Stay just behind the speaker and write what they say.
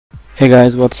Hey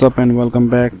guys, what's up and welcome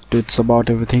back to It's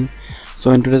About Everything. So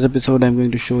in today's episode I'm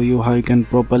going to show you how you can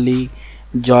properly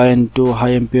join two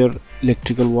high ampere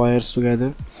electrical wires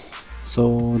together.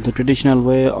 So the traditional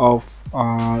way of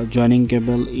joining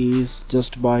cable is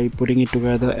just by putting it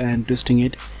together and twisting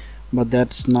it, but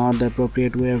that's not the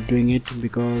appropriate way of doing it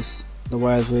because the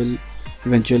wires will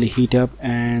eventually heat up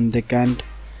and they cannot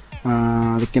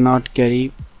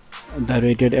carry the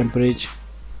rated amperage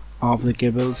of the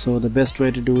cable. So the best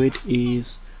way to do it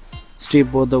is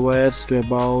strip both the wires to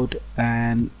about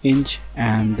an inch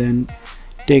and then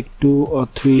take 2 or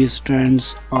 3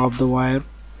 strands of the wire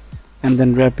and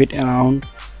then wrap it around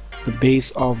the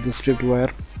base of the stripped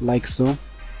wire like so,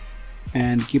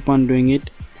 and keep on doing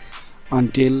it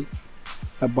until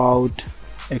about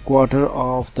a quarter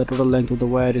of the total length of the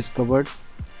wire is covered.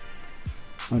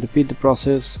 Now repeat the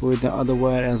process with the other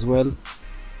wire as well,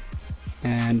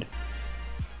 and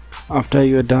after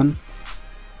you are done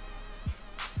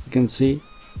you can see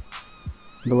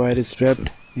the wire is wrapped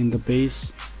in the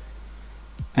base,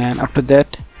 and after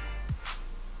that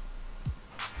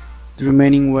the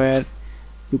remaining wire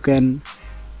you can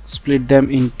split them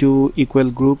into equal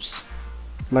groups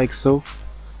like so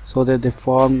that they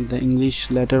form the English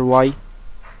letter Y.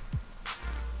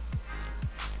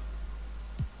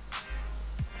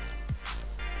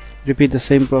 Repeat the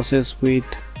same process with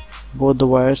both the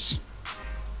wires.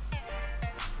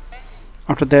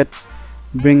 After that,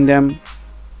 bring them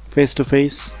face to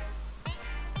face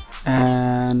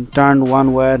and turn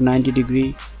one wire 90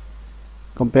 degree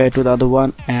compared to the other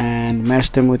one and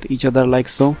match them with each other like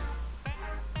so.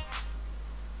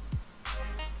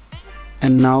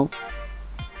 And now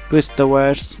twist the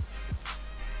wires,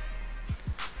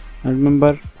 and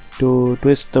remember to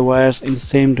twist the wires in the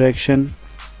same direction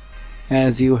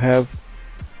as you have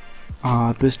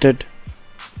twisted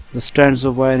the strands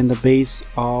of wire in the base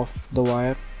of the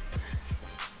wire.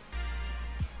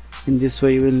 In this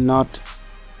way you will not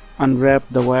unwrap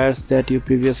the wires that you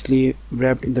previously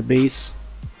wrapped in the base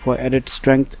for added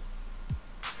strength.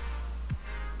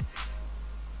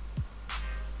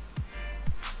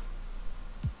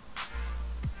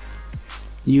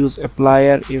 Use a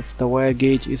plier if the wire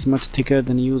gauge is much thicker,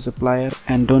 then use a plier,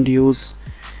 and don't use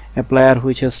a plier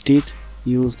which has teeth.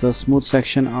 Use the smooth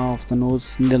section of the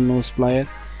needle nose plier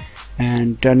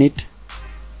and turn it,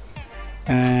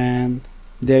 and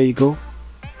there you go.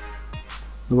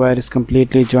 The wire is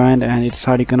completely joined and it's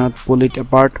hard, you cannot pull it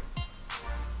apart,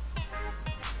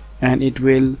 and it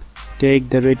will take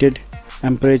the rated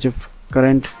amperage of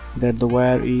current that the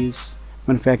wire is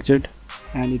manufactured,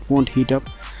 and it won't heat up.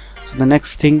 So the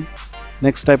next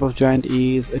type of joint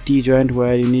is a T-joint,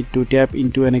 where you need to tap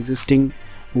into an existing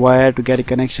wire to get a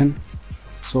connection.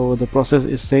 So the process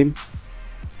is same.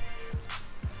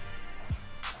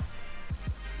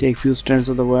 Take few strands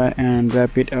of the wire and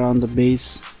wrap it around the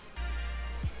base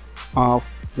of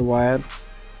the wire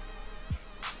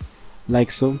like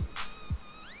so,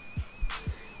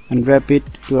 and wrap it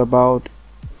to about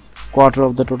quarter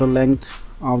of the total length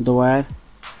of the wire,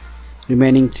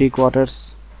 remaining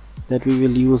 3/4 that we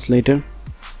will use later.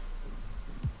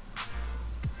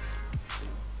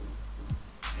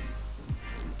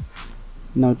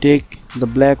 Now take the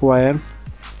black wire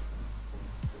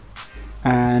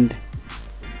and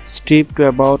strip to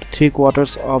about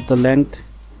 3/4 of the length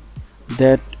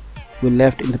that we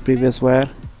left in the previous wire,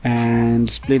 and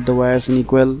split the wires in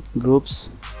equal groups.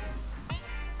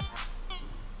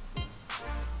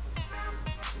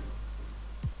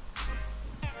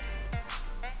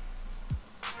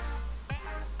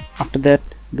 After that,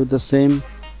 do the same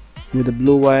with the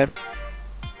blue wire.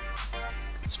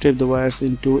 Strip the wires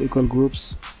into equal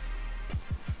groups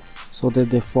so that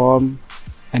they form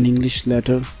an English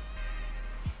letter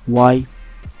Y.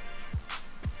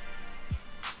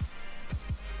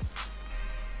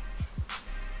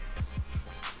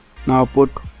 Now put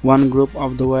one group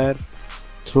of the wire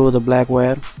through the black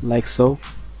wire like so,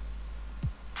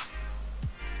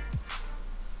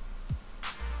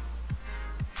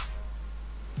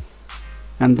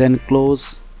 and then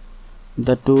close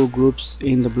the two groups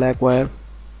in the black wire.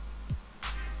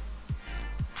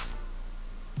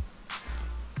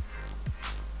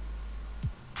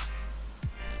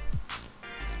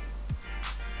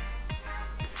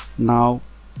 Now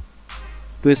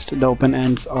twist the open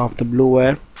ends of the blue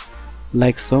wire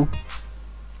like so.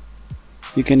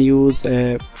 You can use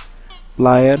a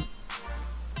plier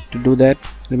to do that.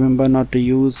 Remember not to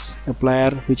use a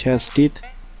plier which has teeth.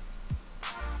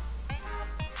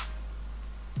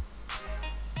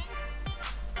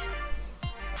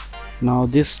 Now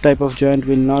this type of joint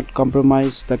will not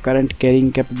compromise the current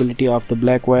carrying capability of the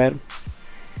black wire,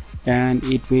 and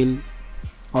it will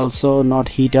also not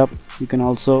heat up. You can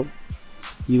also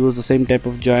use the same type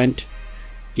of joint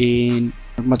in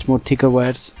much more thicker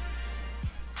wires,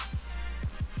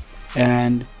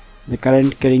 and the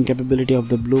current carrying capability of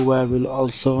the blue wire will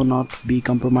also not be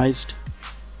compromised.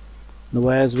 The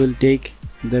wires will take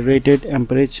the rated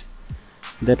amperage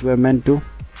that were meant to.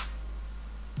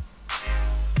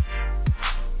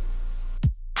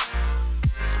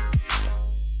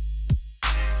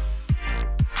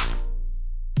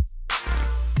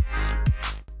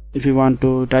 If you want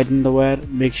to tighten the wire,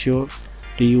 make sure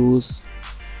to use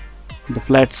the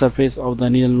flat surface of the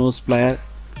needle nose plier,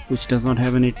 which does not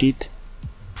have any teeth.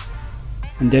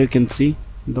 And there you can see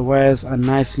the wires are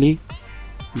nicely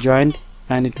joined,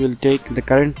 and it will take the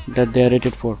current that they are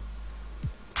rated for.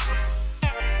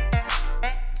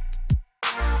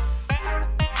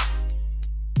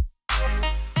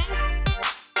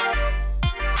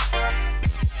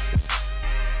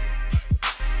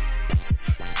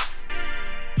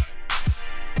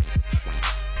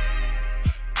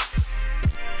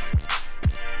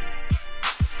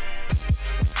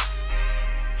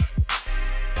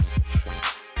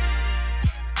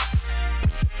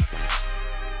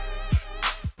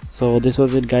 So this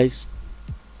was it, guys.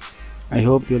 I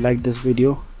hope you liked this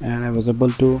video and I was able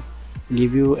to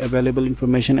give you available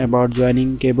information about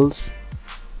joining cables.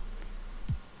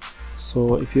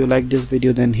 So if you like this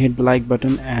video, then hit the like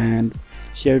button and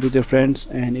share it with your friends,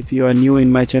 and if you are new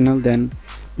in my channel, then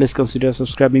please consider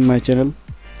subscribing my channel.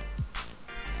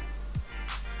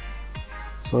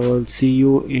 So I'll see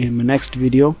you in my next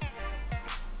video.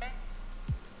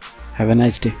 Have a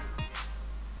nice day.